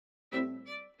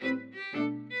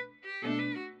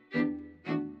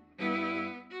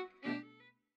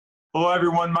Hello,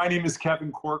 everyone. My name is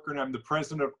Kevin Corcoran. I'm the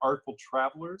president of Artful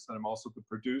Travelers, and I'm also the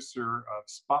producer of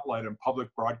Spotlight on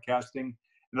Public Broadcasting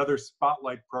and other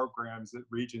Spotlight programs at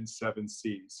Regent 7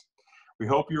 Seas. We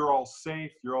hope you're all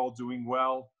safe, you're all doing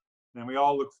well, and we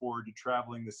all look forward to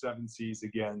traveling the 7 Seas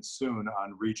again soon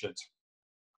on Regent.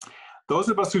 Those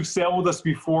of us who've sailed with us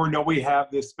before know we have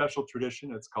this special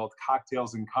tradition. It's called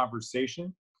Cocktails and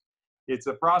Conversation. It's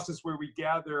a process where we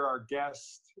gather our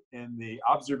guests in the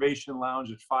observation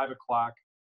lounge at 5 o'clock,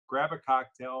 grab a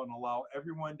cocktail, and allow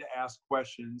everyone to ask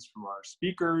questions from our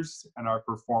speakers and our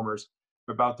performers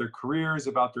about their careers,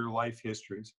 about their life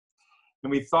histories.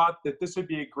 And we thought that this would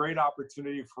be a great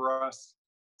opportunity for us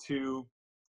to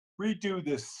redo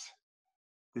this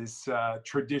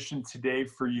tradition today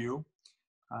for you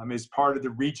as part of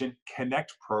the Regent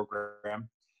Connect program.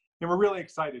 And we're really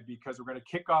excited because we're going to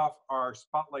kick off our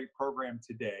Spotlight program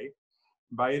today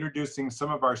by introducing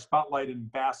some of our Spotlight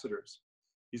ambassadors.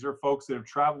 These are folks that have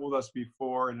traveled with us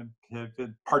before and have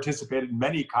participated in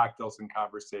many cocktails and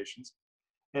conversations.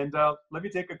 And let me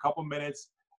take a couple minutes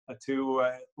to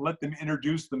let them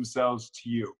introduce themselves to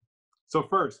you. So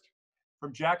first,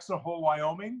 from Jackson Hole,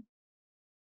 Wyoming.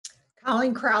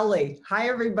 Colleen Crowley. Hi,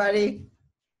 everybody.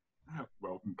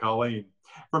 Welcome, Colleen.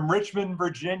 From Richmond,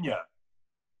 Virginia.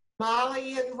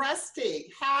 Molly and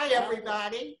Rusty. Hi,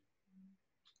 everybody.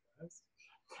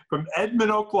 From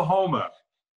Edmond, Oklahoma.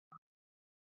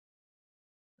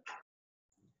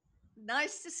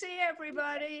 Nice to see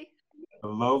everybody.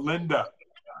 Hello, Linda.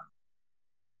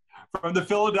 From the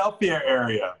Philadelphia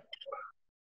area.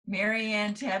 Mary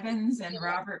Ann Tebbins and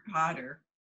Robert Potter.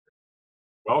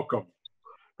 Welcome.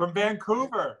 From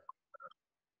Vancouver.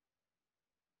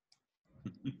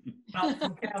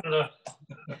 From Canada.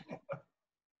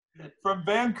 From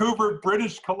Vancouver,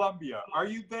 British Columbia. Are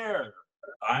you there?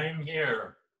 I'm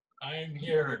here.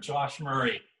 Josh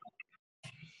Murray.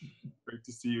 Great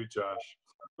to see you, Josh.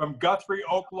 From Guthrie,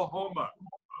 Oklahoma.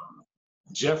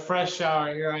 Jeff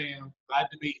Freshour, here I am. Glad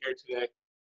to be here today.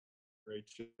 Great,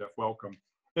 Jeff. Welcome.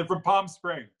 And from Palm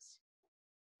Springs.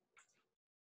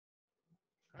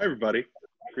 Hi, everybody.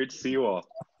 Great to see you all.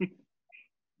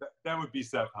 That would be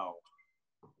Seth Howell.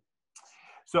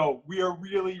 So we are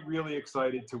really, really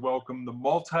excited to welcome the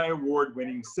multi-award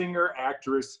winning singer,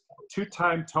 actress,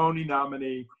 two-time Tony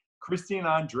nominee, Christine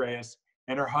Andreas,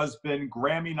 and her husband,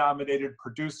 Grammy-nominated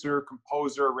producer,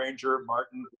 composer, arranger,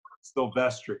 Martin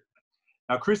Silvestri.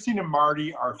 Now, Christine and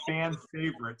Marty are fan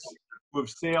favorites who have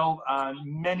sailed on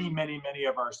many, many, many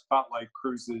of our Spotlight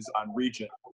cruises on Regent.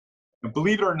 And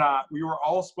believe it or not, we were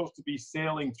all supposed to be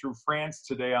sailing through France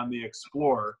today on the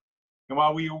Explorer. And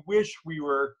while we wish we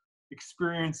were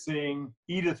experiencing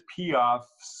Edith Piaf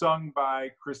sung by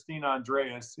Christine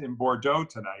Andreas in Bordeaux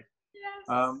tonight,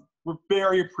 Yes. We're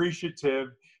very appreciative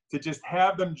to just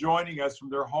have them joining us from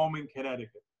their home in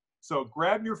Connecticut. So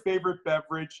grab your favorite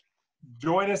beverage,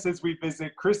 join us as we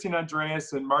visit Christine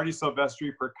Andreas and Marty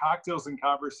Silvestri for Cocktails and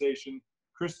Conversation.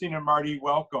 Christine and Marty,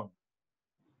 welcome.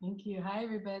 Thank you. Hi,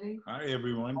 everybody. Hi,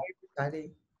 everyone. Hi,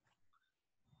 everybody.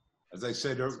 As I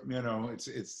said,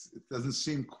 it doesn't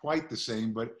seem quite the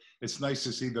same, but it's nice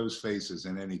to see those faces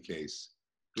in any case.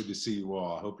 Good to see you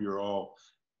all. I hope you're all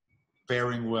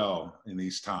faring well in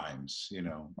these times, and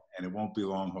it won't be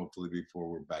long, hopefully, before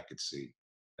we're back at sea.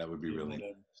 That would be really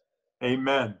nice.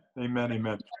 Amen. Amen.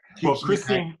 Amen. Well,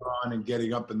 Christine, on and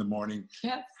getting up in the morning,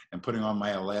 Yes. and putting on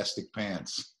my elastic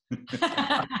pants.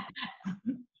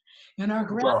 In our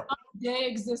ground day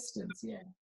existence, yeah.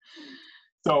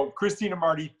 So, Christine and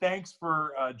Marty, thanks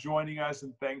for joining us,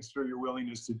 and thanks for your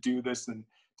willingness to do this and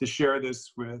to share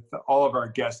this with all of our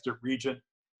guests at Regent.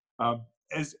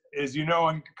 As you know,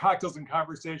 in Cocktails and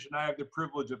Conversation, I have the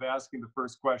privilege of asking the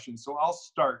first question. So I'll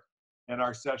start in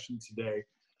our session today.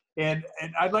 And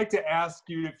I'd like to ask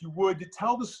you, if you would, to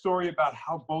tell the story about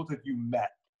how both of you met,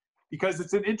 because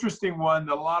it's an interesting one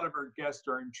that a lot of our guests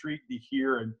are intrigued to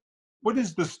hear. And what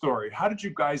is the story? How did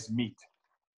you guys meet?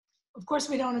 Of course,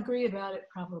 we don't agree about it,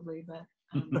 probably, but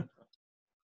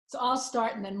so I'll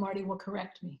start, and then Marty will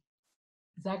correct me.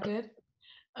 Is that good?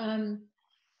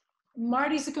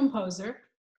 Marty's a composer,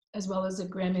 as well as a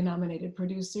Grammy-nominated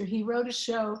producer. He wrote a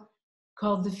show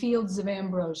called The Fields of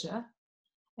Ambrosia,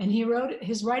 and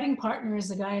his writing partner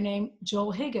is a guy named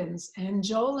Joel Higgins, and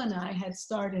Joel and I had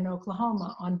starred in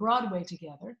Oklahoma on Broadway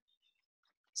together.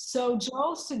 So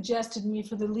Joel suggested me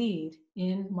for the lead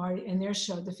in their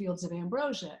show, The Fields of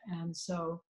Ambrosia. And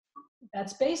so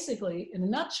that's basically, in a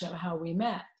nutshell, how we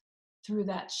met, through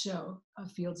that show,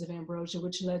 Fields of Ambrosia,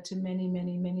 which led to many,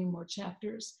 many, many more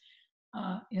chapters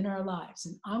in our lives.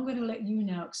 And I'm going to let you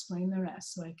now explain the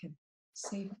rest so I can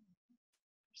save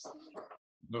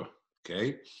it.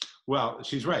 Okay, well,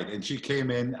 she's right, and she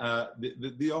came in.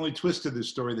 The only twist of this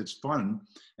story that's fun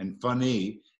and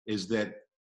funny is that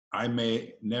I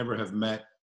may never have met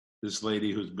this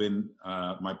lady who's been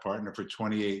my partner for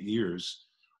 28 years.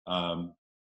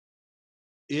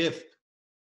 If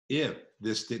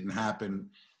this didn't happen,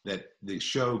 that the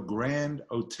show Grand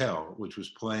Hotel, which was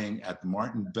playing at the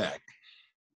Martin Beck,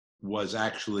 was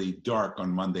actually dark on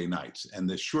Monday nights. And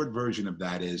the short version of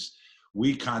that is,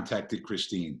 we contacted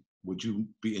Christine. Would you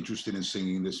be interested in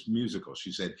singing this musical?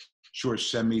 She said, sure,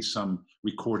 send me some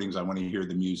recordings. I want to hear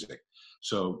the music.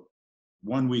 So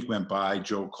 1 week went by,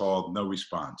 Joe called, no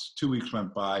response. 2 weeks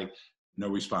went by, no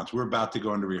response. We're about to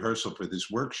go into rehearsal for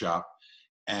this workshop.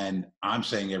 And I'm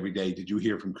saying every day, did you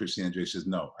hear from Christine Andreas? She says,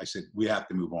 no. I said, we have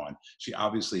to move on. She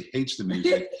obviously hates the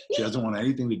music. She doesn't want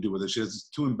anything to do with it. She's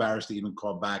too embarrassed to even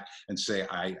call back and say,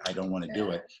 I don't want to do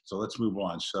it. So let's move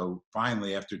on. So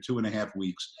finally, after 2.5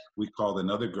 weeks, we called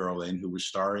another girl in who was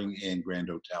starring in Grand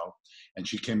Hotel. And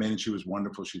she came in and she was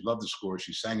wonderful. She loved the score.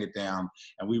 She sang it down.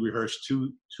 And we rehearsed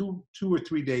two or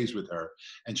 3 days with her.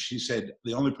 And she said,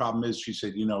 the only problem is, she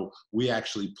said, you know, we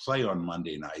actually play on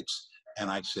Monday nights. And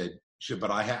I said,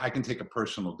 but I can take a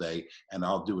personal day and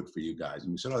I'll do it for you guys.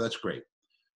 And we said, oh, that's great.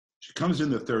 She comes in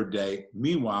the third day.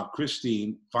 Meanwhile,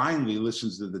 Christine finally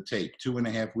listens to the tape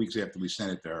 2.5 weeks after we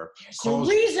sent it to her.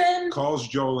 Calls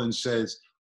Joel and says,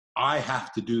 I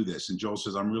have to do this. And Joel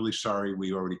says, I'm really sorry,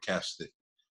 we already cast it.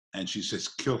 And she says,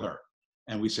 kill her.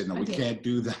 And we said, no, we can't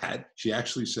do that. She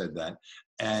actually said that.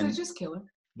 And so just kill her.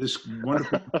 This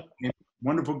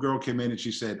wonderful girl came in and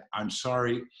she said, I'm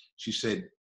sorry. She said,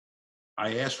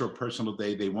 I asked for a personal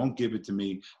day. They won't give it to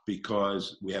me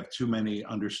because we have too many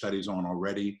understudies on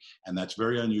already, and that's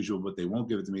very unusual, but they won't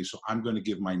give it to me, so I'm going to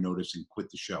give my notice and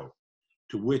quit the show.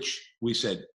 To which we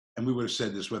said, and we would have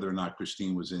said this whether or not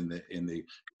Christine was in the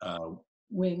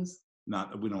wings.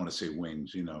 Not, we don't want to say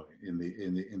wings, you know, in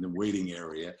the waiting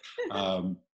area.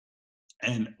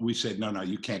 And we said, no,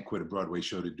 you can't quit a Broadway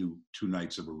show to do 2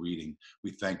 nights of a reading.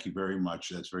 We thank you very much.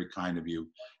 That's very kind of you.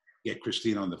 Get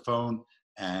Christine on the phone.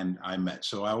 And I met.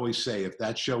 So I always say, if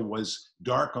that show was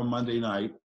dark on Monday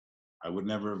night, I would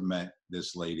never have met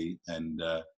this lady. And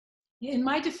in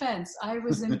my defense, I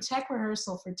was in tech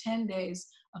rehearsal for 10 days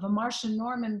of a Marcia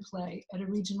Norman play at a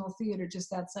regional theater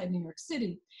just outside New York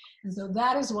City. And so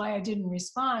that is why I didn't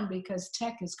respond, because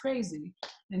tech is crazy.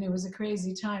 And it was a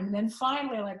crazy time. And then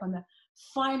finally, like on the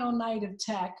final night of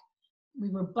tech, we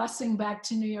were busing back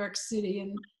to New York City,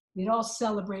 and we'd all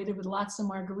celebrated with lots of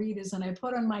margaritas, and I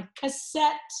put on my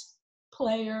cassette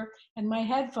player and my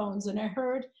headphones, and I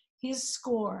heard his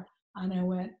score, and I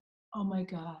went, oh my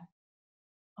God,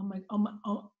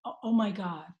 oh my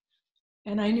God.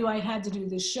 And I knew I had to do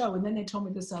this show, and then they told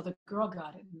me this other girl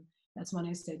got it, and that's when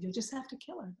I said, you'll just have to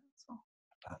kill her.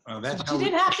 She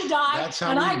didn't have to die,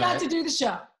 and I got to do the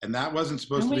show. And that wasn't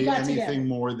supposed to be anything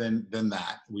more than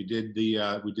that. We did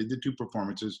the 2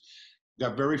 performances,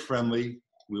 got very friendly.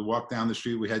 We walked down the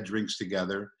street. We had drinks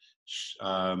together.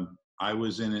 I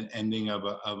was in an ending of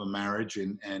a marriage,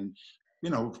 and you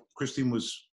know, Christine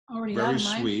was already very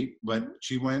sweet, but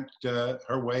she went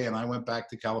her way, and I went back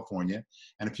to California.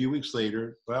 And a few weeks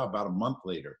later, well, about a month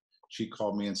later, she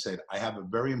called me and said, "I have a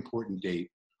very important date.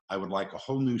 I would like a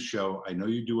whole new show. I know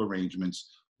you do arrangements.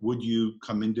 Would you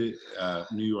come into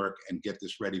New York and get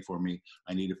this ready for me?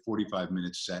 I need a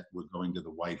 45-minute set. We're going to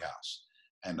the White House."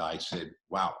 And I said,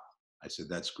 "Wow." I said,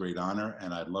 that's great honor,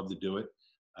 and I'd love to do it.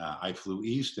 I flew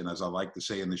east, and as I like to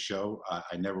say in the show,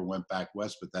 I never went back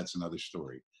west, but that's another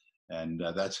story. And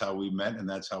that's how we met, and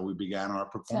that's how we began our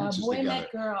performances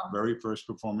together. Very first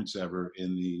performance ever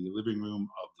in the living room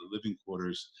of the living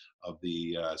quarters of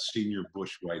the senior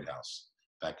Bush White House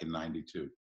back in '92,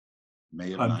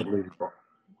 May of '92. Unbelievable.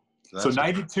 So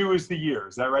 92 is the year,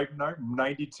 is that right?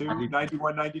 92,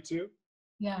 91, 92?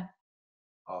 Yeah.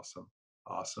 Awesome.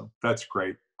 That's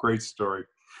great. Great story.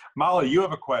 Molly, you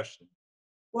have a question.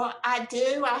 Well, I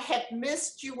do. I have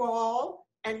missed you all,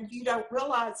 and you don't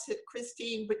realize it,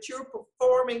 Christine, but you're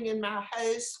performing in my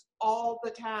house all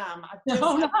the time.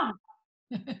 All the time.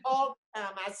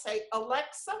 I say,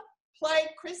 Alexa, play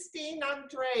Christine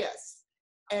Andreas.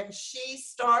 And she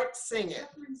starts singing.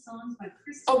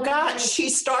 Oh God,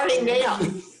 she's starting now.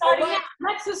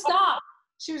 Alexa, stop.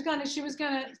 She was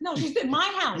gonna, no, she's in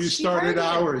my house. You started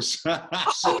ours. She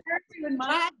heard you in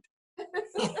my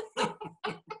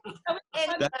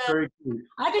That's very cute.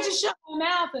 I could just shut my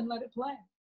mouth and let it play.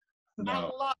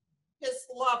 No. I just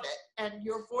love it. And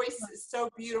your voice is so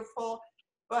beautiful.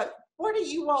 But what are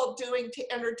you all doing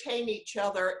to entertain each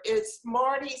other? Is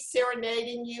Marty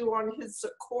serenading you on his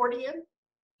accordion?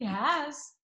 He has.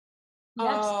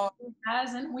 Yes, he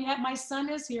has, and we have, my son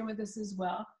is here with us as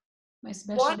well. My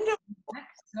special. Wonderful.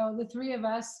 So the three of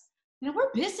us, you know,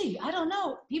 we're busy. I don't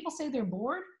know. People say they're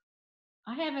bored.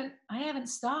 I haven't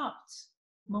stopped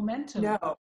momentum.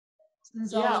 No.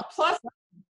 Since Yeah. Plus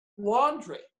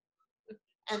laundry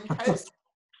and hosting.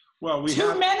 Well, we two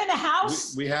have men in a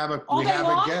house. we have a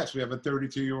guest. We have a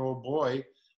 32-year-old boy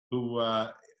who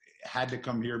had to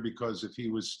come here because if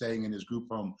he was staying in his group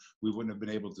home, we wouldn't have been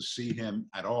able to see him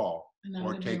at all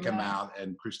or take him out,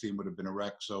 and Christine would have been a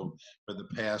wreck. So for the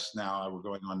past now, we're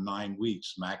going on 9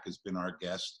 weeks. Mac has been our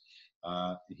guest.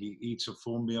 He eats a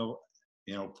full meal,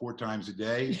 4 times a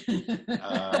day.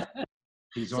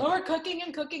 So we're cooking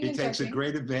and cooking. He takes a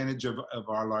great advantage of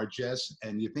our largesse,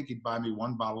 and you think he'd buy me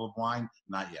 1 bottle of wine?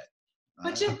 Not yet.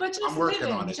 But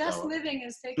just living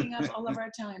is taking up all of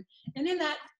our time. And in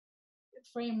that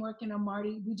framework,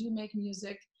 Marty, we do make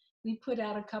music. We put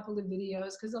out a couple of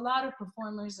videos because a lot of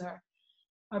performers are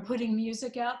putting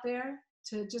music out there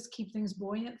to just keep things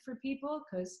buoyant for people.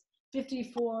 Because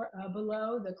 54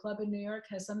 Below, the club in New York,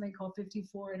 has something called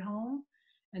 54 at Home,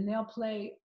 and they'll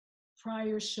play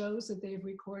prior shows that they've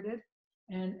recorded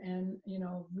and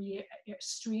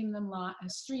stream them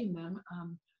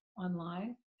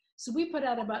online. So we put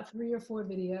out about 3 or 4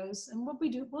 videos, and we'll be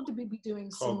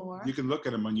doing some more. You can look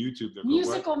at them on YouTube.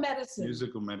 Musical medicine.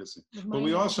 Musical medicine. But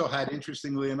we also had,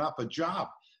 interestingly enough, a job.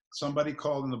 Somebody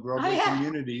called in the Broadway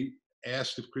community,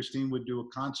 asked if Christine would do a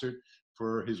concert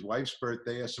for his wife's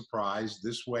birthday, a surprise,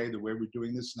 the way we're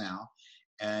doing this now.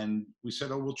 And we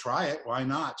said, oh, we'll try it. Why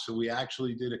not? So we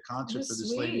actually did a concert for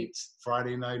this lady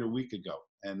Friday night a week ago.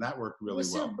 And that worked really well. It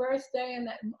was her birthday, and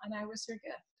I was her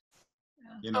gift.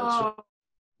 Yeah.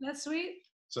 That's sweet.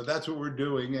 So that's what we're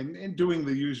doing, and doing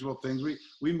the usual things.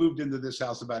 We moved into this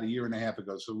house about 1.5 years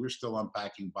ago, so we're still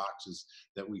unpacking boxes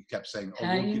that we kept saying,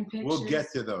 oh, we'll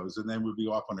get to those, and then we'll be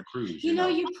off on a cruise.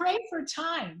 You pray for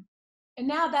time, and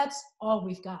now that's all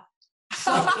we've got.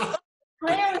 So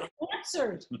prayer is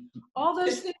answered. All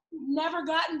those things we've never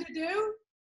gotten to do,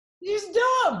 you just do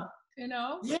them,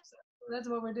 Yeah. So that's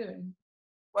what we're doing.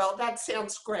 Well, that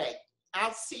sounds great.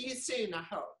 I'll see you soon, I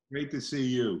hope. Great to see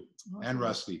you and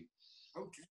Rusty.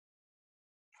 Okay.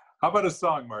 How about a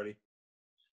song, Marty?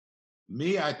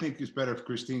 Me, I think it's better if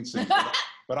Christine sings,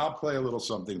 but I'll play a little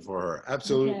something for her.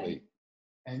 Absolutely. Okay.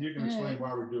 And you can explain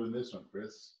why we're doing this one,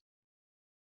 Chris.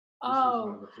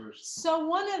 So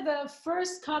one of the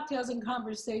first cocktails and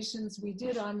conversations we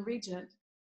did on Regent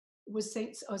was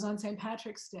on St.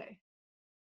 Patrick's Day.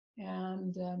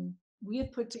 And we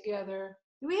had put together,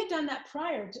 we had done that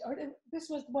prior to, or this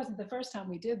wasn't the first time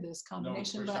we did this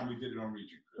combination. No, the first time we did it on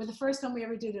Regent. But the first time we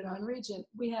ever did it on Regent,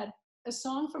 we had a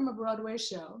song from a Broadway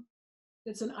show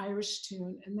that's an Irish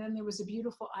tune, and then there was a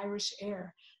beautiful Irish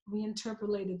air. We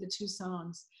interpolated the 2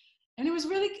 songs. And it was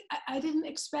really, I didn't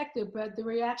expect it, but the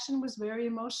reaction was very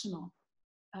emotional.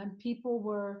 And people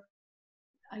were,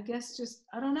 I guess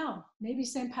I don't know, maybe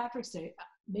St. Patrick's Day,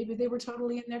 maybe they were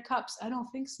totally in their cups. I don't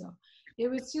think so. It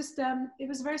was just, it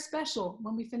was very special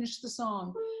when we finished the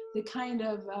song, the kind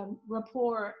of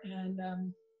rapport and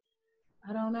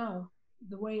I don't know,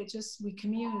 the way we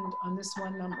communed on this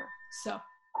one number. So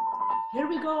here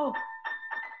we go.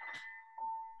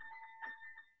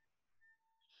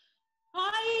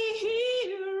 I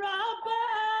hear a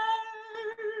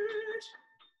bird,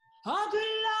 a glockamore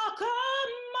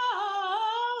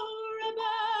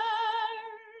bird.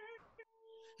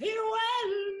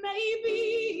 Well, maybe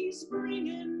he's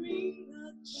bringing me a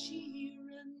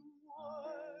cheering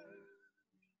word.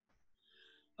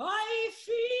 I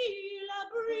feel a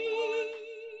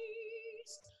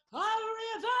breeze, a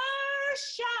river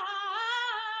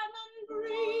shine and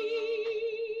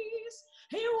breeze.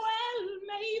 Well,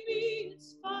 maybe it's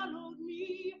followed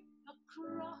me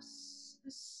across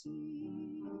the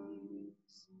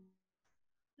seas.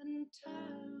 And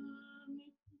tell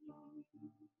me,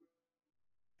 please,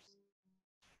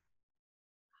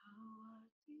 how are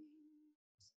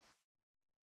things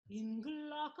in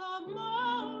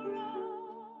Glockamora?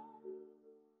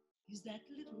 Is that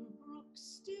little brook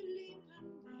still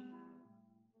leaping there?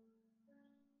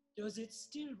 Does it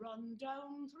still run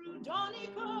down through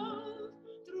Donegal,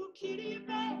 through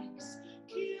Killybegs,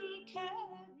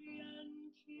 Kilkerry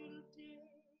and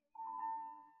Kildare?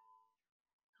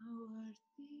 How are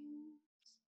things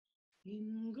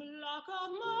in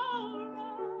Glockamora?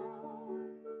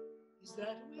 Is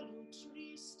that willow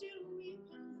tree still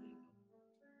weeping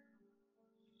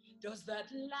there? Does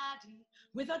that laddie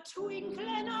with a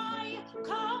twinkling eye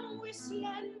come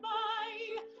whistling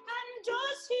by? And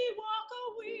does he walk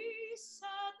away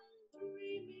sad and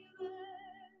dreamy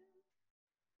there,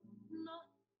 not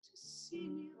to see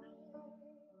me there?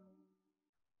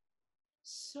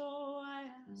 So I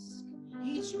ask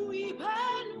each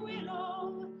weeping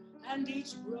willow and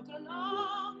each brook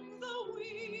along the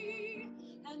way,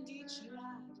 and each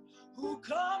lad who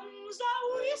comes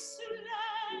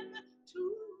a-whistling to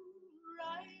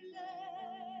Riley.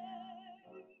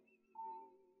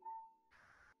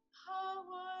 How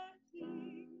are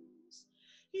things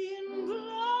in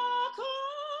Glaucoma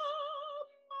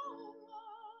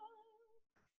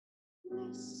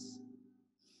this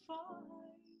fine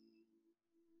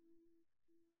day?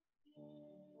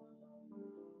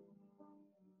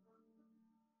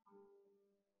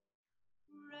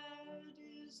 Red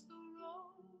is the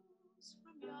rose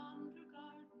from yonder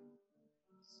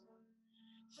gardens,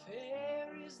 fair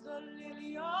is the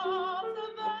lily of the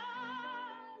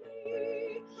valley,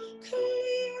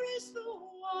 clear is the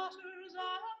water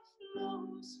that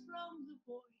flows from the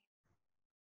boy.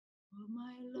 For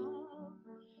my love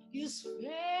is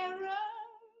fairer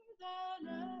than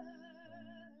any.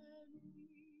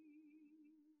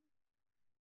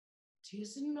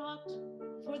 'Tis not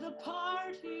for the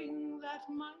parting that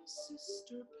my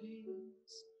sister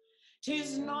pays,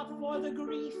 'tis not for the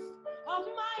grief of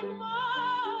my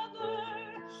mother,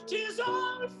 'tis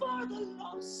all for the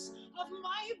loss of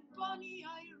my bonny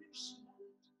Irish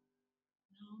lad.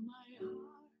 Now my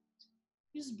heart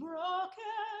is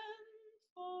broken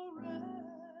forever.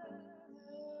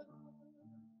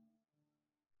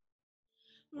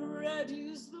 Red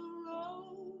is the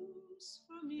rose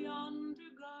from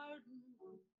yonder garden,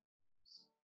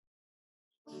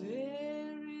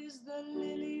 fair is the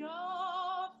lily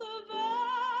of the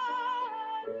valley,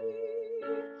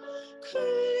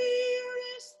 clear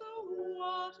is the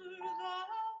water that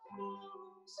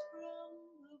flows from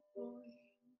the boy.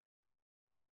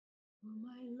 For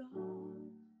my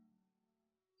love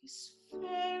is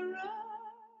fairer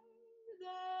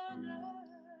than any.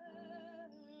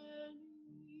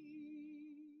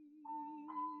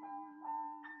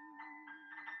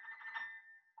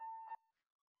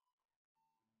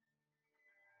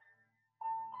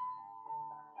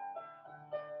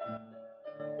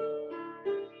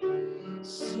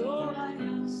 So I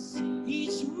ask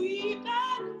each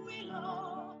weeping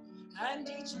willow and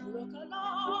each brook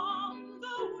along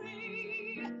the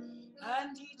way,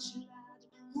 and each lad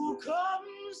who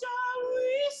comes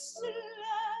a-whistling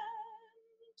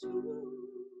to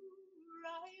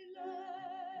Riley.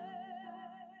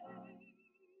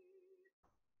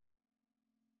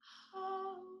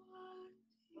 How are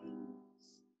things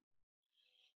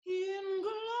in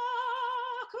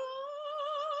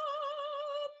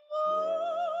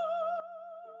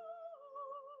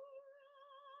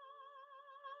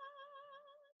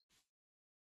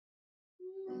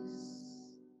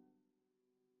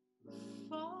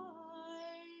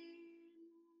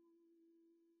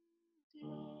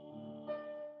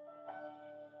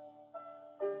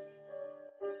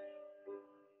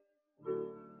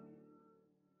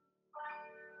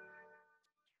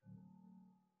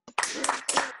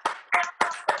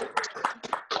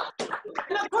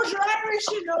And of course, you're Irish,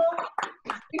 you know.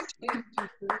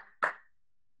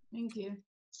 Thank you.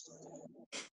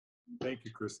 Thank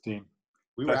you, Christine.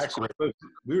 We were That's actually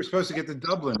supposed to get to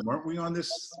Dublin, weren't we, on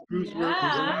this cruise? We were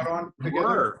not on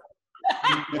together.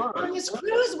 On this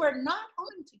cruise, we're not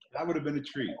on together. That would have been a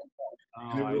treat.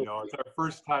 Oh, I know. It's our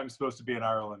first time supposed to be in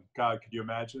Ireland. God, could you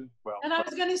imagine? Well, And I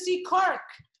was going to see Cork,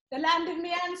 the land of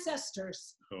my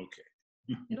ancestors. Okay.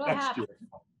 It'll next happen. year.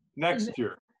 Next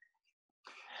year.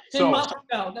 In So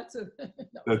Montreal, that's a.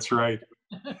 No. that's right.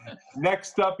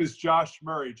 Next up is Josh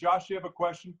Murray. Josh, you have a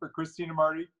question for Christine and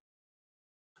Marty?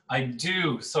 I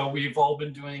do. So we've all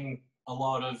been doing a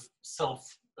lot of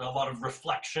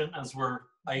reflection as we're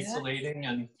isolating.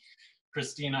 And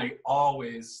Christine, I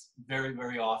always very,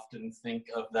 very often think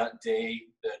of that day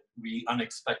that we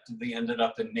unexpectedly ended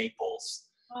up in Naples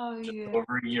just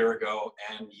over a year ago.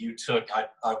 And you took, I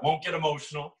won't get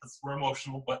emotional because we're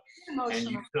emotional, but and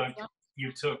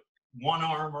you took one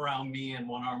arm around me and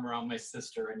one arm around my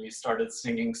sister, and you started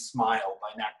singing Smile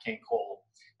by Nat King Cole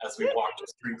as we walked the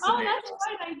streets of Naples. That's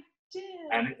right, I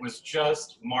did. And it was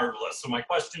just marvelous. So my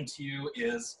question to you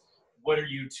is, what are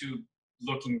you two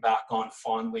looking back on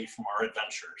fondly from our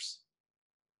adventures?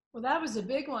 Well, that was a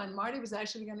big one. Marty was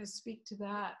actually going to speak to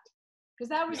that. Because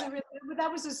that was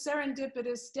a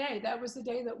serendipitous day. That was the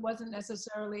day that wasn't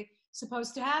necessarily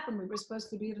supposed to happen. We were supposed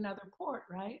to be at another port,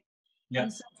 right? Yeah.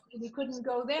 And so we couldn't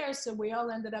go there, so we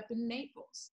all ended up in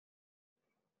Naples.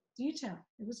 Do tell.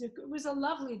 It was a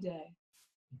lovely day.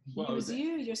 Well, it was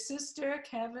you, your sister,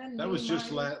 Kevin. That was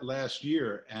just last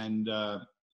year, and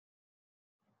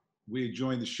we had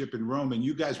joined the ship in Rome, and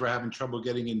you guys were having trouble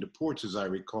getting into ports, as I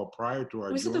recall, prior to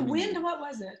our Was it the joining wind? you. What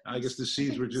was it? I guess the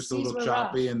seas were just a seas little were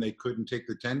choppy, rough. and they couldn't take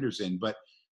the tenders in. But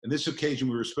on this occasion,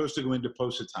 we were supposed to go into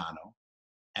Positano,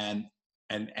 and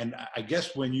I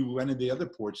guess when you went into the other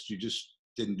ports, you just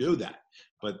didn't do that.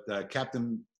 But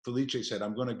Captain Felice said,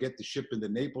 "I'm going to get the ship into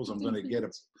Naples. I'm going to get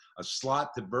a slot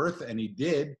to berth," and he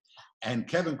did. And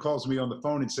Kevin calls me on the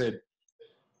phone and said,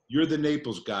 "You're the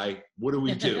Naples guy. What do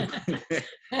we do?"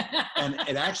 And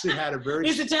it actually had a very,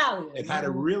 He's Italian. it had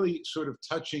a really sort of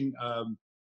touching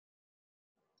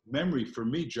memory for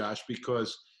me, Josh,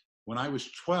 because when I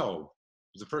was 12, it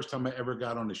was the first time I ever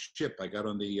got on a ship. I got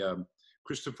on the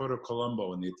Cristoforo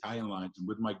Colombo and the Italian lines, and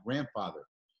with my grandfather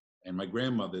and my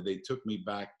grandmother, they took me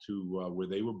back to where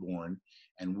they were born,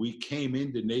 and we came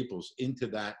into Naples, into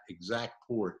that exact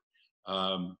port,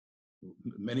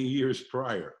 many years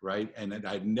prior, right? And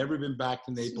I'd never been back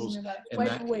to Naples in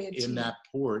that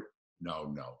port.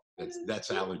 No,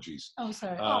 that's allergies. Oh,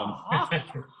 sorry. I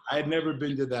had never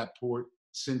been to that port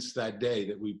since that day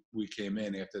that we came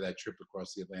in after that trip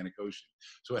across the Atlantic Ocean.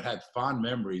 So it had fond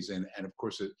memories, and of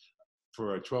course,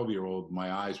 for a 12-year-old,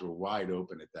 my eyes were wide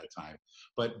open at that time.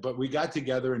 But we got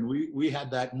together, and we had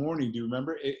that morning. Do you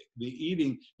remember the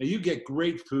eating? Now you get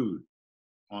great food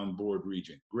on board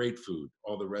Regent, great food.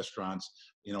 All the restaurants,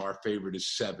 you know, our favorite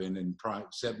is Seven and Prime.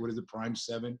 What is it, Prime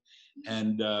 7?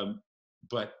 And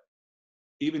but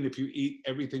even if you eat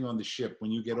everything on the ship,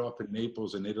 when you get off in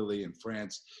Naples and Italy and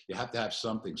France, you have to have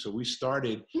something. So we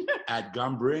started at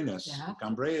Gambrinus. Yeah.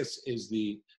 Gambrinus is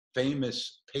the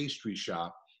famous pastry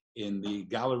shop in the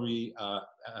Gallery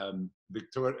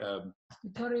Vittorio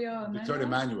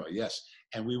Emanuele, yes.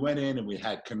 And we went in and we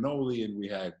had cannoli and we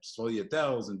had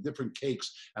sfogliatelles and different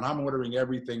cakes. And I'm ordering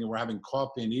everything and we're having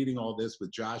coffee and eating all this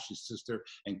with Josh, his sister,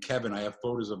 and Kevin. I have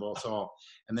photos of us all.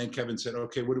 And then Kevin said,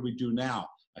 "Okay, what do we do now?"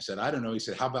 I said, "I don't know." He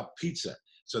said, "How about pizza?"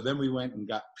 So then we went and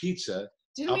got pizza.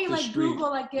 Didn't we like street.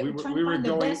 Google like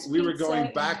we were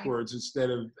going backwards instead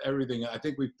of everything. I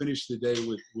think we finished the day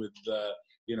with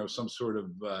you know, some sort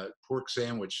of pork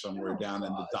sandwich somewhere down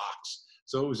in the docks.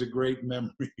 So it was a great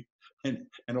memory,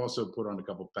 and also put on a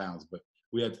couple pounds. But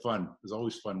we had fun. It was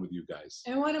always fun with you guys.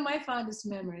 And one of my fondest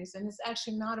memories, and it's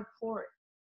actually not a port,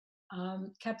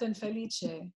 Captain Felice,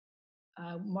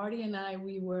 Marty and I,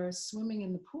 we were swimming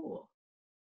in the pool.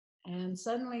 And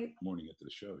suddenly, Morning after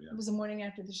the show, yeah. It was the morning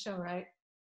after the show, right?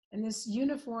 And this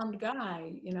uniformed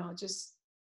guy, you know, just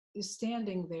is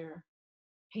standing there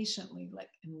patiently, like,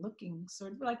 and looking,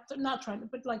 sort of like, not trying to,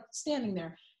 but like standing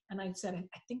there. And I said,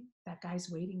 I think that guy's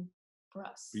waiting for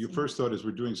us. Your first thought is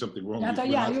we're doing something wrong. I thought,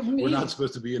 we're not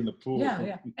supposed to be in the pool.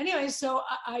 Yeah. Anyway, so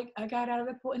I got out of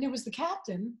the pool, and it was the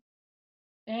captain.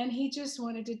 And he just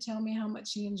wanted to tell me how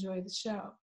much he enjoyed the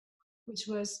show, which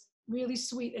was really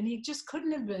sweet. And he just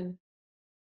couldn't have been,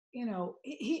 you know,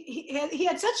 he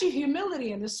had such a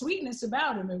humility and a sweetness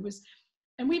about him. It was,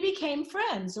 and we became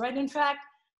friends, right? In fact,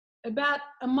 about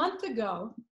a month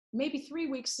ago, maybe 3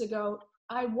 weeks ago,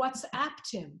 I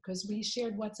WhatsApped him because we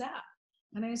shared WhatsApp.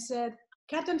 And I said,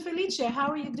 "Captain Felice, how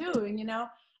are you doing?" You know,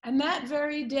 and that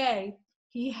very day,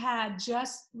 he had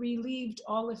just relieved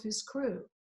all of his crew.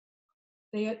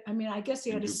 I guess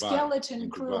he had a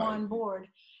skeleton crew on board,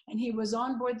 and he was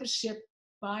on board the ship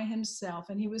by himself,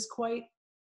 and he was quite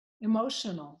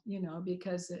emotional, you know,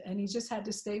 and he just had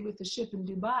to stay with the ship in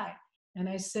Dubai. And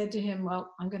I said to him,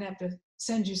 "Well, I'm going to have to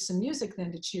send you some music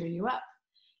then to cheer you up."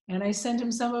 And I sent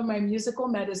him some of my musical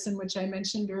medicine, which I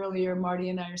mentioned earlier. Marty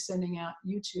and I are sending out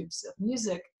YouTubes of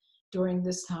music during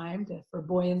this time for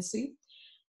buoyancy.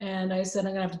 And I said,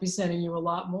 "I'm going to have to be sending you a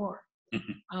lot more."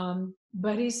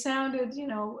 But he sounded, you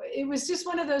know, it was just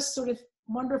one of those sort of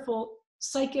wonderful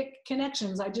psychic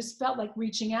connections. I just felt like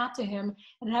reaching out to him,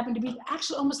 and it happened to be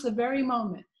actually almost the very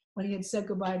moment when he had said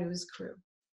goodbye to his crew.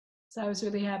 So I was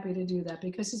really happy to do that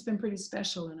because he's been pretty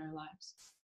special in our lives.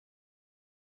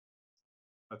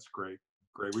 That's great.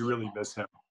 Great. We really miss him.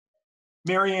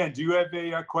 Marianne, do you have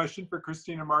a question for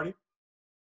Christine and Marty?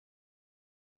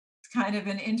 It's kind of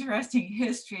an interesting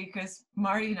history because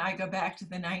Marty and I go back to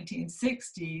the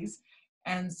 1960s.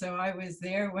 And so I was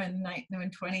there when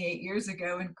 28 years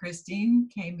ago when Christine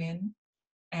came in.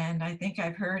 And I think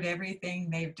I've heard everything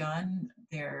they've done.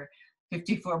 They're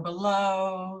 54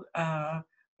 below,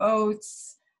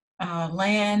 boats,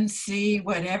 land, sea,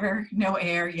 whatever, no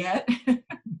air yet.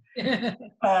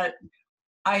 But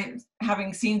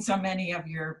having seen so many of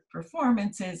your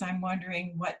performances, I'm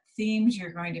wondering what themes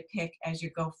you're going to pick as you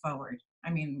go forward.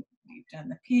 I mean, you've done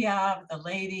the Piaf, the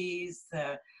ladies,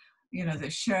 the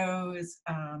shows,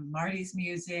 Marty's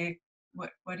music.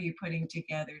 What are you putting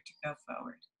together to go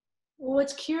forward? Well,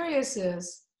 what's curious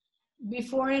is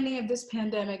before any of this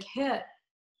pandemic hit,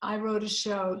 I wrote a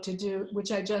show to do,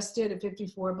 which I just did at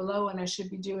 54 Below, and I should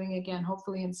be doing again,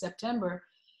 hopefully in September.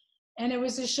 And it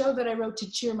was a show that I wrote to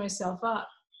cheer myself up,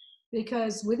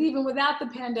 because even without the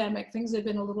pandemic, things have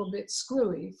been a little bit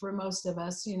screwy for most of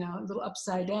us, you know, a little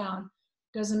upside down.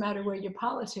 Doesn't matter where your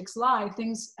politics lie.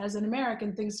 Things, as an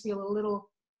American, things feel a little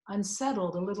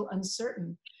unsettled, a little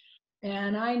uncertain.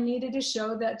 And I needed a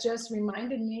show that just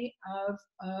reminded me of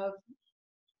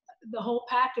the whole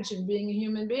package of being a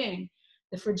human being,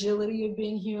 the fragility of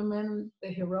being human, the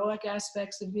heroic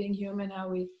aspects of being human, how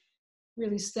we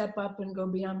really step up and go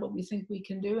beyond what we think we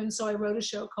can do. And so I wrote a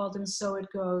show called And So It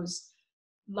Goes,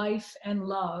 Life and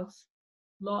Love,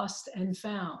 Lost and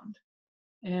Found.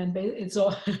 And it's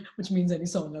all, which means any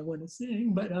song I want to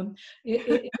sing, but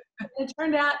it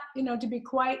turned out, you know, to be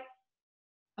quite,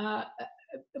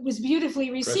 it was beautifully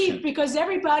received because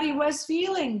everybody was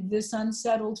feeling this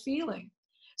unsettled feeling.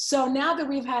 So now that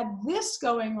we've had this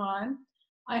going on,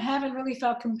 I haven't really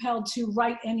felt compelled to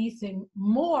write anything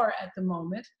more at the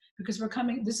moment, because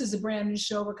this is a brand new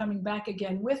show, we're coming back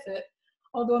again with it.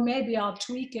 Although maybe I'll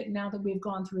tweak it now that we've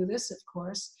gone through this, of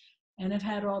course, and have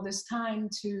had all this time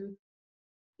to,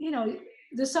 you know,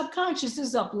 the subconscious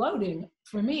is uploading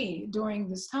for me during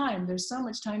this time. There's so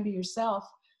much time to yourself.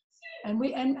 And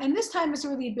this time has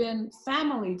really been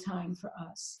family time for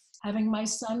us. Having my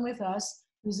son with us,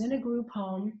 who's in a group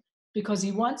home because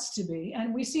he wants to be,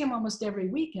 and we see him almost every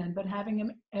weekend, but having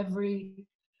him every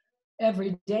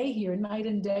day here, night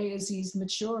and day, as he's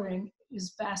maturing,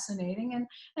 is fascinating.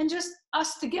 And just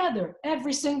us together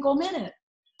every single minute.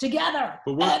 Together.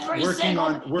 But we're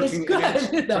working trying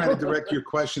to direct your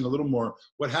question a little more.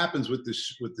 What happens with the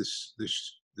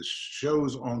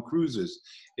shows on cruises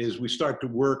is we start to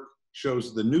work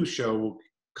shows, the new show,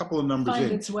 a couple of numbers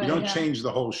in. You don't change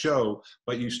the whole show,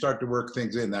 but you start to work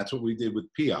things in. That's what we did with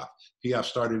Piaf. Piaf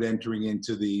started entering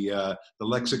into the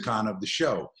lexicon of the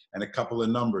show and a couple of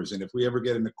numbers. And if we ever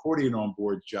get an accordion on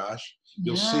board, Josh,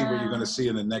 you'll see what you're going to see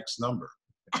in the next number.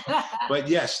 But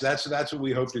yes, that's what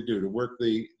we hope to do, to work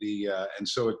the And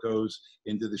So It Goes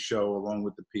into the show along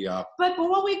with the Piaf. But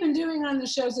what we've been doing on the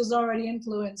shows has already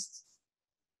influenced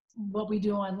what we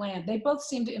do on land. They both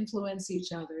seem to influence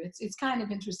each other. It's kind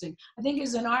of interesting. I think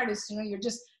as an artist, you know,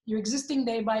 you're existing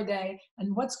day by day,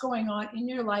 and what's going on in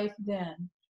your life then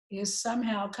is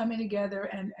somehow coming together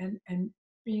and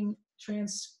being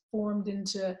transformed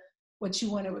into what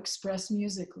you want to express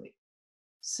musically.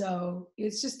 So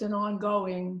it's just an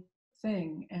ongoing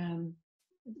thing. And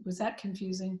was that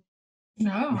confusing?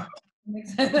 No.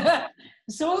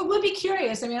 So we'll be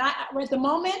curious. I mean, at the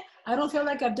moment, I don't feel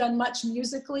like I've done much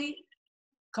musically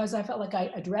because I felt like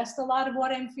I addressed a lot of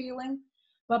what I'm feeling.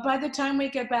 But by the time we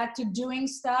get back to doing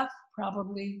stuff,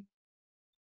 probably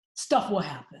stuff will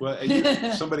happen. Well,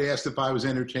 somebody asked if I was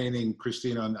entertaining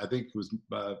Christine on, I think it was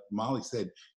Molly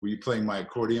said, were you playing my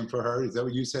accordion for her? Is that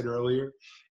what you said earlier?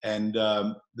 And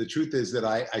the truth is that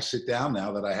I sit down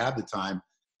now that I have the time.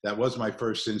 That was my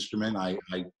first instrument. I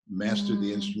mastered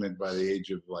the instrument by the age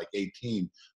of like 18.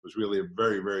 Was really a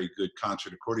very, very good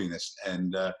concert accordionist.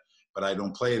 And but I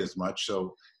don't play it as much.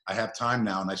 So I have time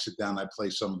now, and I sit down and I play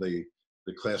some of the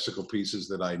classical pieces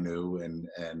that I knew,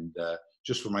 and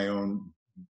just for my own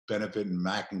benefit. And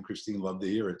Mac and Christine love to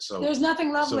hear it. So there's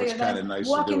nothing lovelier than nice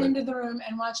walking into the room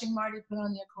and watching Marty put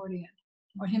on the accordion,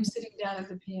 or him sitting down at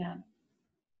the piano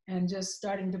and just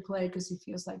starting to play because he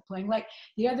feels like playing. Like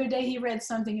the other day, he read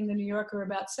something in the New Yorker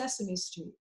about Sesame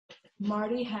Street.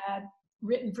 Marty had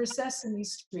written for Sesame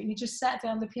Street, and he just sat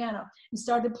down at the piano and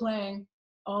started playing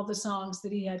all the songs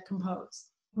that he had composed,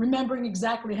 remembering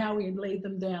exactly how he had laid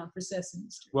them down for Sesame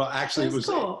Street. Well, actually, it was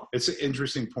cool. It's an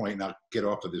interesting point, and I'll get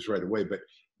off of this right away, but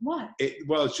what?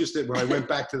 Well, it's just that when I went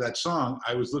back to that song,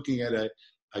 I was looking at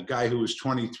a guy who was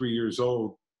 23 years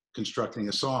old constructing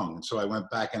a song. And so I went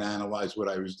back and analyzed what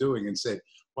I was doing and said,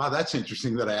 wow, that's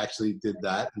interesting that I actually did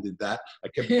that and did that. I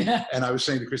kept, and I was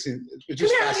saying to Christine, it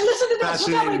just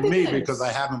fascinated me because I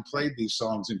haven't played these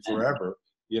songs in forever.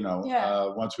 You know,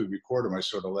 once we record them, I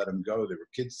sort of let them go. They were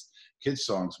kids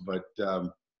songs, but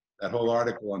that whole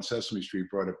article on Sesame Street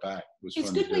brought it back.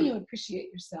 It's good when you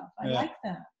appreciate yourself. I like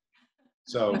that.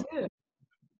 So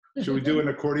should we do an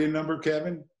accordion number,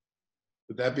 Kevin?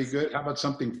 Would that be good? How about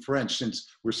something French, since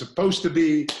we're supposed to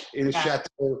be in a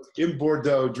chateau in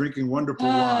Bordeaux drinking wonderful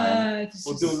wine?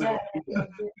 We'll do a little.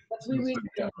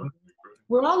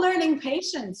 We're all learning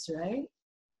patience, right?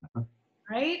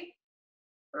 Right?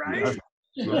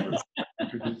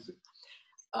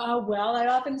 Well, I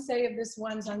often say of this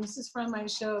one song, this is from my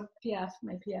show, Piaf,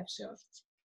 my Piaf show.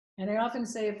 And I often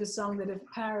say of the song that if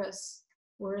Paris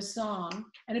were a song,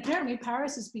 and apparently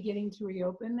Paris is beginning to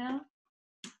reopen now.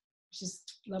 which is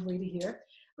lovely to hear.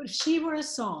 But if she were a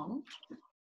song,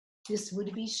 this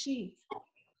would be she.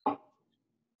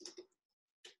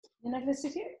 You're not going to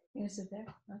sit here? You're going to sit there?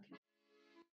 Okay.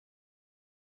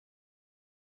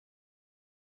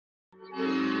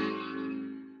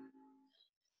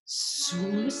 Sous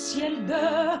le ciel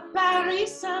de Paris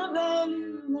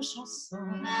s'envole une chanson.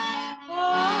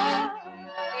 Ah,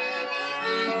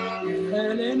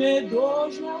 elle est née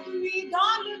d'aujourd'hui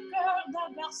dans le cœur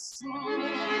d'un garçon.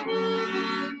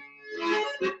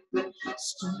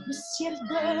 Sous le ciel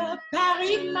de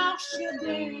Paris marchent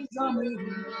des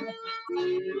amoureux.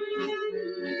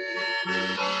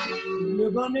 Le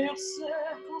bonheur se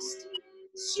construit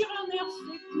sur un air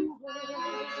fait pour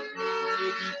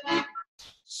eux.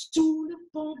 Sous le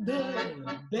pont de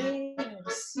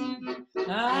Bercy,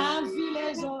 un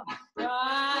philosophe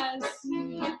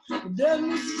assis, de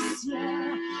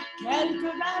musiciens,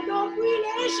 quelques badauds, puis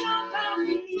les gens par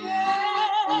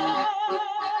milliers.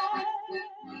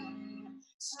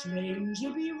 Stranger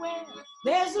beware,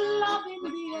 there's love in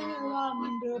the air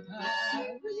under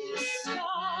Paris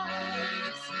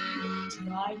skies.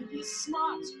 Try to be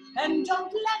smart and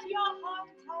don't let your heart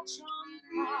catch on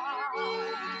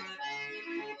fire.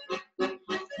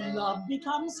 Love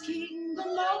becomes king the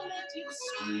moment it's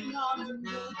screen under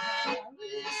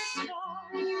Paris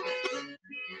skies.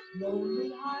 Lonely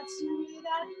hearts meet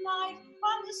at night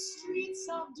on the streets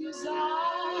of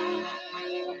desire.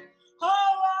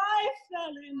 Oh, I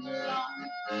fell in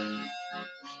love.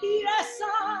 Yes,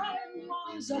 I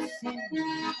was a fool.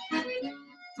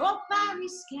 For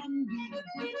Paris can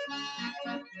be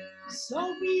so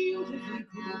beautifully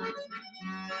cool.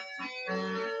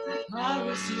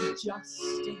 Paris is just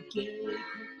a gay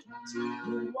coquette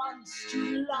who wants to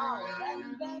love and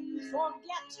then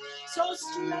forget. So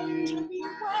stranger beware,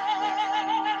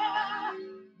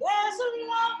 there's a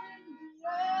love in the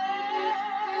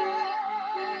air.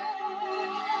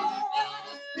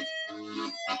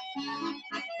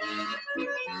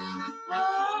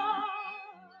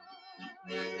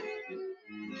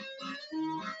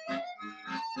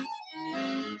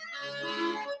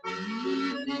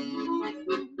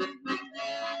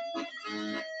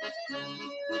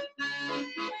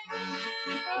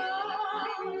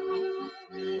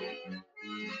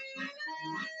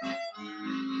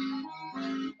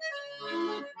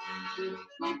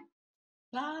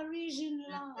 Parisian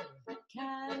love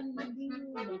can be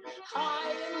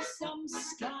high in some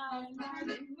skyline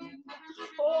room,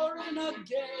 or in a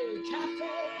gay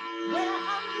cafe where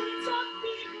hundreds of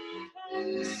people can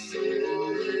see.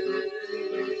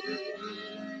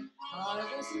 I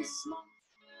wasn't smart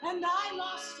and I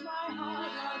lost my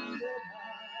heart under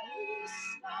Paris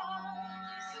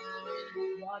skies.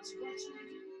 Watch what you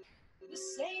do, the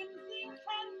same thing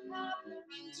can happen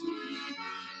to you.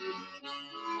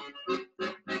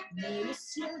 Mais le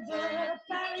ciel de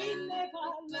Paris n'est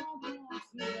pas longtemps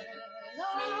fidèle.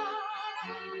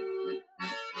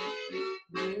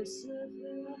 Il se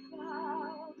fait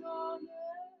pardonner.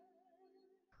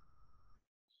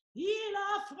 Il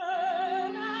offre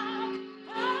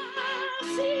un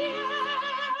ciel.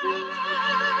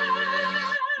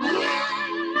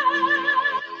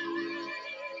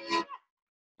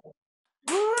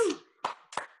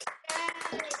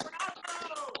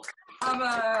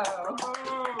 Bravo!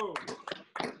 Oh,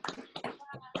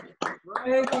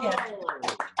 Very bravo.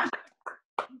 good.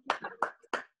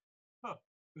 Huh.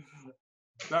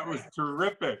 That was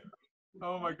terrific.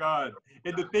 Oh my God.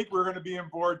 And to think we're going to be in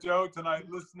Bordeaux tonight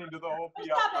listening to the whole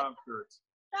Fiat concert.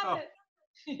 Stop Oh,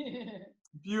 it.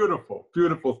 beautiful,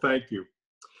 beautiful. Thank you.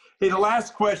 Hey, the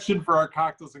last question for our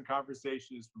cocktails and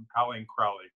conversation is from Colleen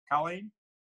Crowley. Colleen?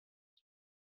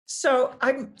 So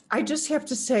I just have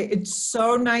to say, it's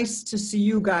so nice to see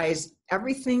you guys.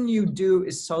 Everything you do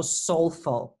is so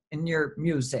soulful in your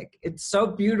music. It's so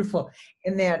beautiful.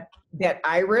 And that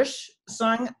Irish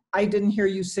song, I didn't hear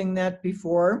you sing that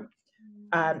before.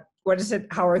 What is it?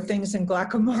 How are things in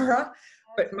Glacamora?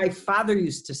 But my father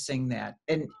used to sing that.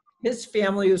 And his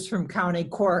family was from County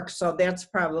Cork. So that's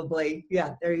probably,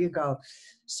 yeah, there you go.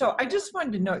 So I just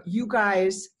wanted to know, you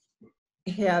guys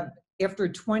have, after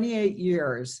 28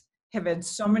 years, have had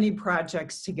so many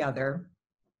projects together,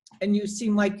 and you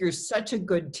seem like you're such a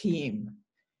good team.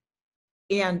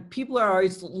 And people are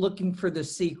always looking for the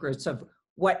secrets of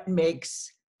what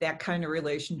makes that kind of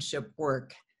relationship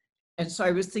work. And so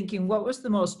I was thinking, what was the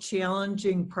most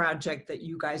challenging project that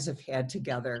you guys have had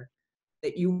together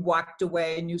that you walked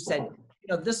away and you said, you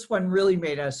know, this one really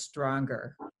made us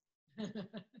stronger?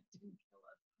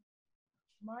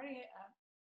 Marty,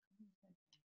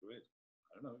 Good.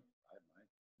 I don't know.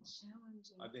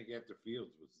 I think after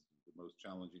Fields was the most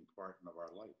challenging part of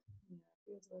our life. Yeah,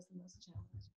 Fields was the most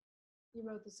challenging. He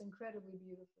wrote this incredibly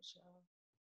beautiful show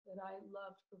that I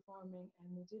loved performing, and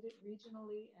we did it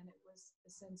regionally, and it was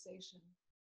a sensation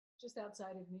just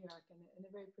outside of New York in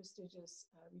a very prestigious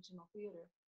regional theater.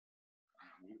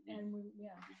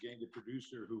 We gained a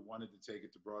producer who wanted to take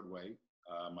it to Broadway.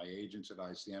 My agents at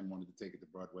ICM wanted to take it to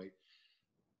Broadway.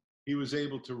 He was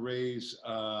able to raise,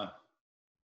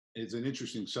 it's an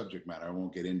interesting subject matter, I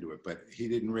won't get into it, but he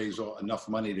didn't raise enough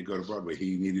money to go to Broadway.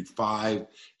 He needed 5,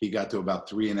 he got to about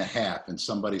 3.5, and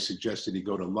somebody suggested he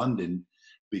go to London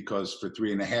because for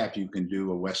 3.5 you can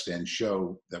do a West End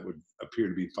show that would appear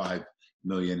to be 5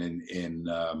 million in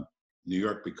New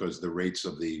York, because the rates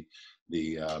of the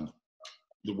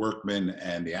workmen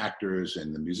and the actors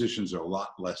and the musicians are a lot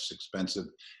less expensive,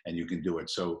 and you can do it.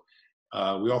 So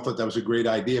we all thought that was a great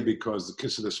idea, because The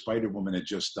Kiss of the Spider Woman had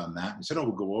just done that. We said, oh,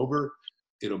 we'll go over,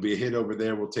 it'll be a hit over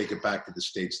there, we'll take it back to the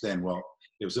States then. Well,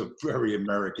 it was a very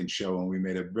American show, and we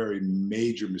made a very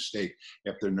major mistake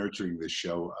after nurturing this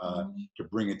show to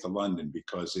bring it to London,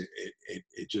 because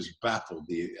it just baffled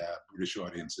the British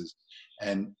audiences.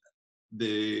 And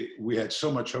we had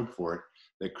so much hope for it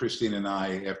that Christine and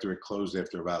I, after it closed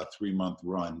after about a 3-month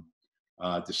run,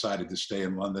 decided to stay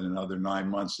in London another 9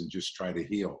 months and just try to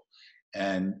heal.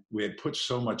 And we had put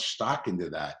so much stock into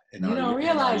that in our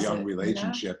young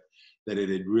relationship, that it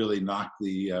had really knocked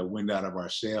the wind out of our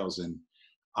sails. And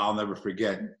I'll never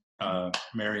forget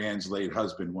Mary Ann's late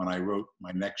husband, when I wrote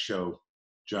my next show,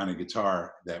 Johnny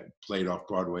Guitar, that played off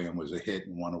Broadway and was a hit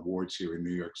and won awards here in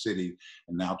New York City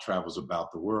and now travels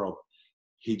about the world.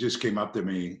 He just came up to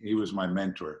me. He was my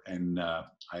mentor, and I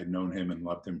had known him and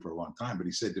loved him for a long time. But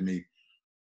he said to me,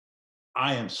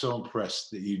 I am so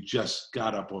impressed that you just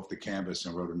got up off the canvas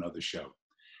and wrote another show.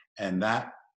 And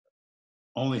that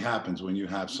only happens when you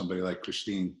have somebody like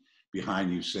Christine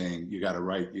behind you saying, you got to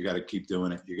write, you got to keep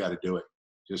doing it, you got to do it.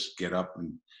 Just get up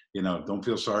and, don't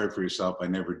feel sorry for yourself. I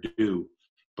never do,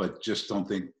 but just don't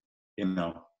think,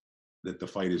 that the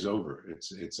fight is over.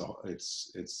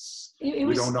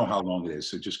 We don't know how long it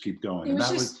is, so just keep going. And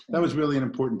that was really an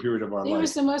important period of our life. It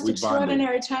was the most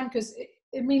extraordinary time, because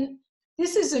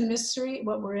this is a mystery,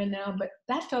 what we're in now, but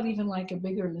that felt even like a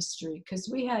bigger mystery, because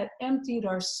we had emptied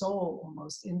our soul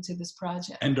almost into this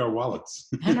project. And our wallets.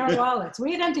 And our wallets.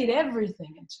 We had emptied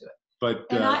everything into it. But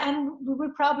and we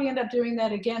would probably end up doing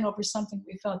that again over something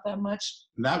we felt that much.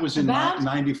 And that was in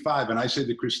 95. And I said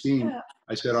to Christine,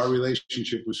 I said, our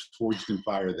relationship was forged in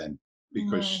fire then,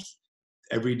 because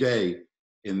every day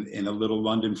in a little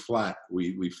London flat,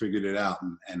 we figured it out,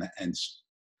 and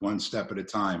one step at a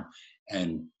time.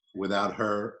 And without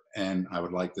her, and I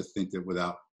would like to think that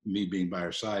without me being by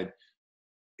her side,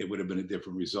 it would have been a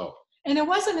different result. And it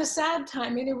wasn't a sad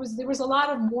time. There was a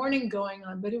lot of mourning going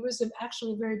on, but it was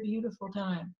actually a very beautiful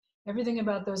time. Everything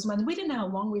about those months. We didn't know how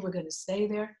long we were going to stay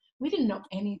there. We didn't know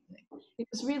anything. It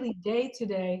was really day to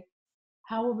day.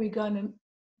 How are we going to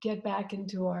get back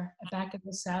into back in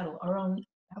the saddle? How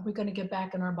are we going to get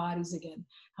back in our bodies again?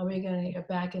 How are we going to get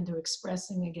back into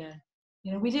expressing again?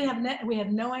 We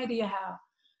had no idea how.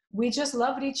 We just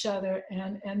loved each other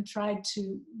and tried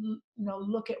to,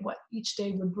 look at what each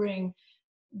day would bring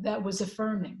that was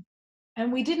affirming. And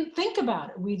we didn't think about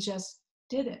it. We just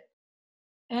did it.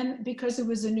 And because it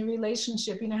was a new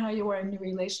relationship, you know how you are in new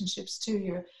relationships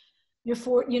too. You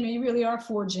really are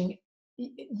forging.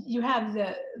 You have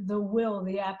the will,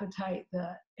 the appetite, the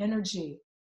energy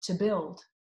to build,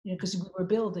 because we were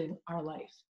building our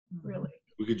life, really.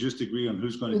 We could just agree on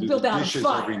who's going to do the dishes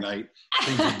every night.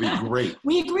 Things would be great.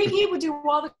 We agreed he would do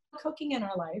all the cooking in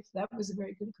our life. That was a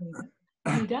very good agreement.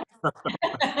 He does.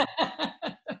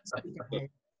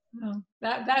 No,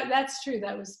 that's true.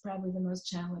 That was probably the most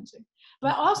challenging.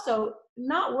 But also,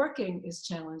 not working is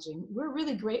challenging. We're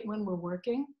really great when we're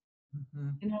working.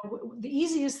 The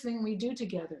easiest thing we do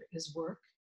together is work.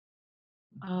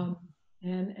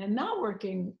 And not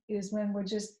working is when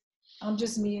I'm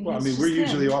just me and we're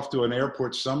usually off to an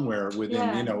airport somewhere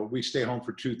within, we stay home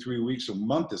for 2-3 weeks. A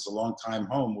month is a long time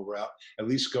home. We're out at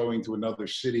least going to another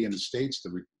city in the States to,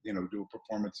 do a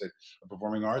performance at a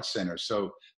performing arts center.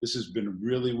 So this has been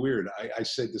really weird. I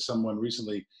said to someone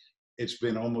recently, it's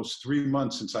been almost 3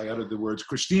 months since I uttered the words,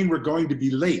 Christine, we're going to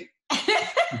be late.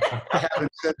 I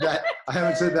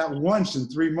haven't said that once in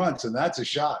 3 months, and that's a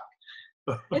shock.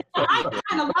 I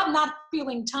kind of love not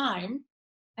feeling time.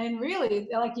 And really,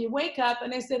 like, you wake up,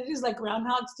 and I said, it is like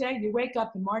Groundhog's Day. You wake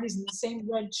up and Marty's in the same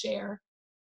red chair,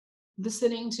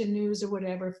 listening to news or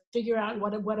whatever, figure out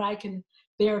what I can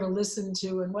bear to listen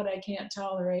to and what I can't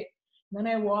tolerate. And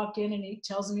then I walk in and he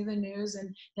tells me the news,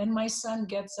 and then my son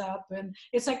gets up, and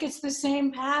it's like, it's the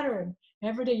same pattern.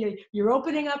 Every day you're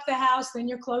opening up the house, then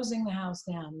you're closing the house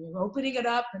down. You're opening it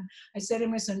up, and I said to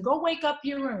my son, "Go wake up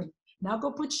your room. Now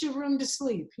go put your room to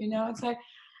sleep." You know, it's like,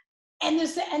 and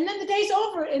then the day's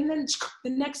over, and then the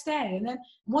next day, and then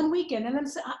one weekend, and then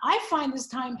I find this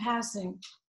time passing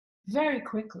very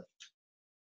quickly.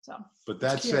 So. But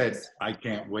that said, I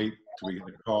can't wait till we get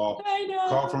a call. I know.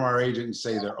 Call from our agent and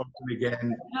say they're open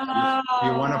again. Do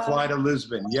you want to fly to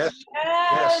Lisbon? Yes.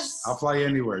 Yes. I'll fly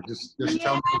anywhere. Just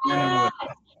tell me when and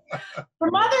where.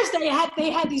 For Mother's Day, they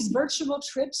had these virtual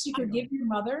trips you could give your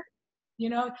mother. You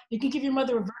know, you could give your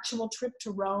mother a virtual trip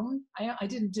to Rome. I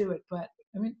didn't do it, but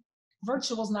I mean,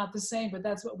 virtual's not the same, but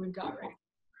that's what we've got right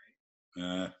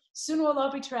now. Soon we'll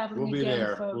all be traveling We'll be again,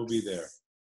 there. folks. We'll be there.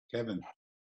 Kevin.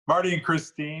 Marty and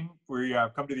Christine, we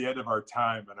come to the end of our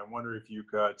time, and I wonder if you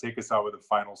could take us out with a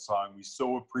final song. We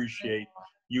so appreciate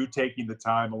you taking the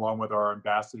time, along with our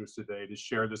ambassadors today, to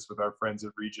share this with our friends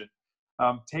at Regent.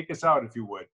 Take us out, if you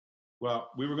would. Well,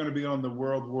 we were going to be on the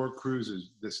World War cruises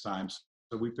this time,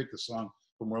 so we picked a song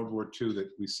from World War II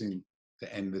that we sing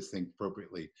to end this thing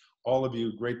appropriately. All of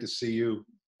you, great to see you,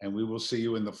 and we will see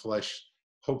you in the flesh,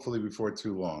 hopefully before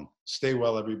too long. Stay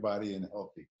well, everybody, and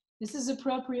healthy. This is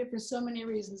appropriate for so many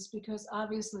reasons, because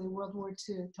obviously World War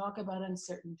II, talk about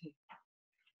uncertainty.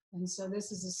 And so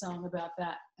this is a song about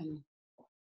that, and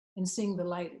seeing the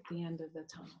light at the end of the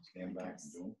tunnel. Stand back.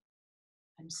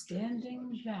 I'm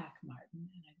standing back, Martin,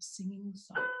 and I'm singing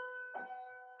song.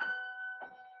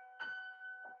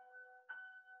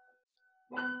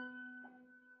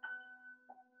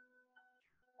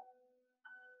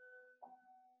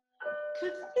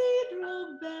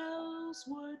 Cathedral bells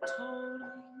were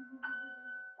tolling,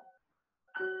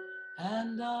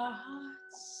 and our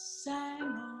hearts sang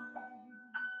on.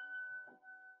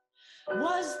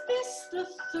 Was this the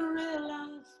thrill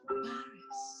of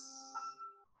Paris,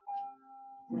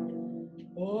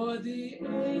 or the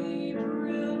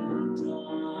April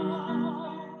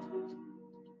dawn?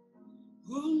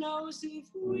 Who knows if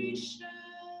we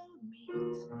shall meet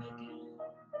again?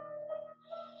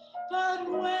 But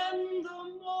when the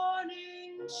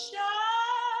morning chimes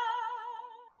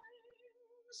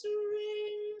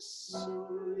ring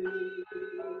sweet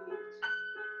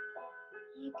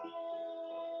again,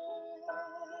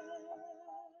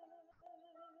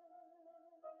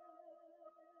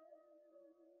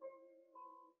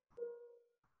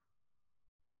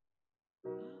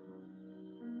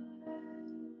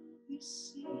 I'll be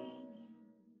singing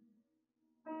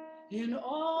in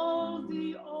all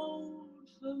the old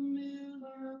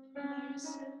familiar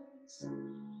places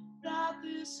that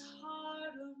this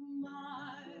heart of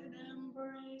mine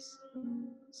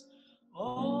embraces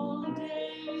all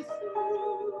day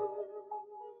through.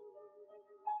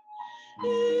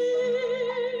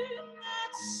 In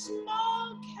that small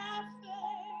cafe,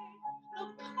 the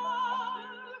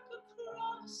park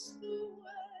across the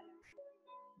way,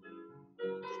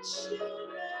 the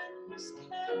children's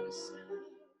carousel,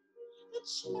 the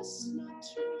chestnut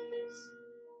trees,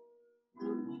 the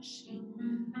wishing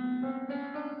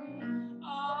well,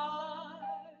 I'll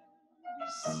be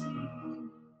singing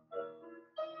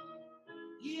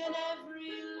in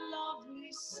every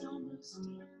lovely summer's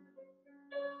day,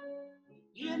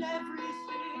 in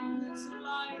everything that's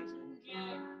light and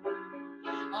gay.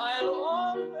 I'll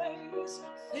always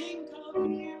think of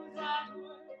you that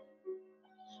way.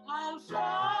 I'll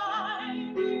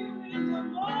find you in the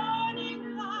morning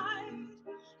light,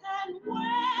 and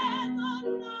when the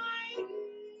night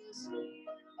is new,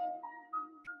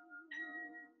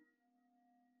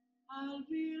 I'll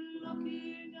be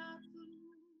looking at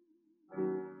the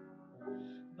moon,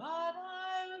 but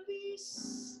I'll be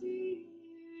seeing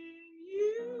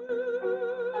you.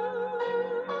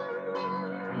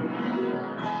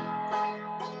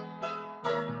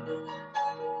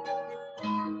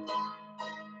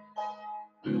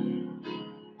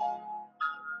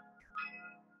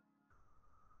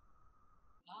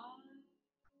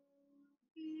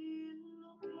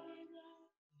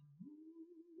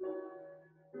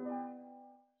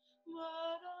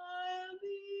 But I'll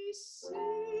be seeing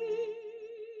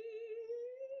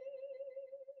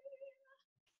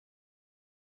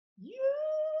you.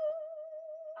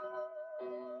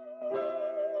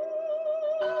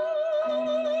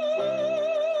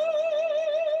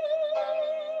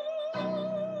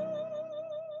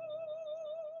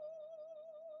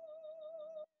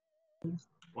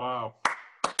 Wow.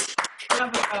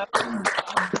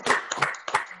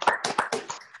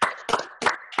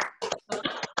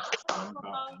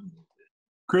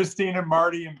 Christine and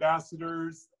Marty,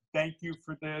 ambassadors, thank you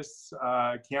for this.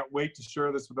 Can't wait to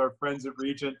share this with our friends at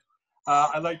Regent.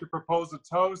 I'd like to propose a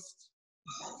toast.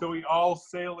 So we all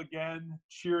sail again.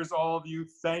 Cheers, all of you.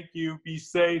 Thank you. Be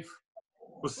safe.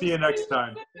 We'll see you next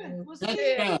time.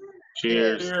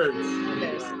 Cheers.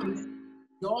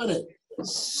 Join it.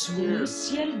 Sous le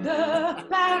ciel de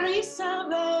Paris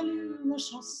s'envole une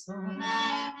chanson.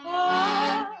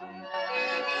 Ah,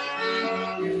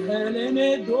 elle est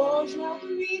née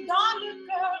d'aujourd'hui dans le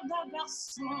cœur d'un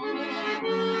garçon.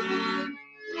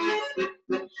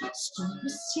 Sous le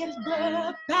ciel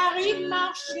de Paris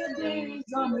marchent des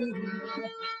hommes heureux.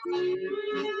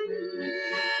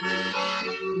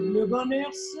 Le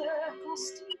bonheur se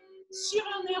construit sur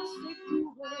un air fait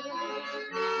pour eux.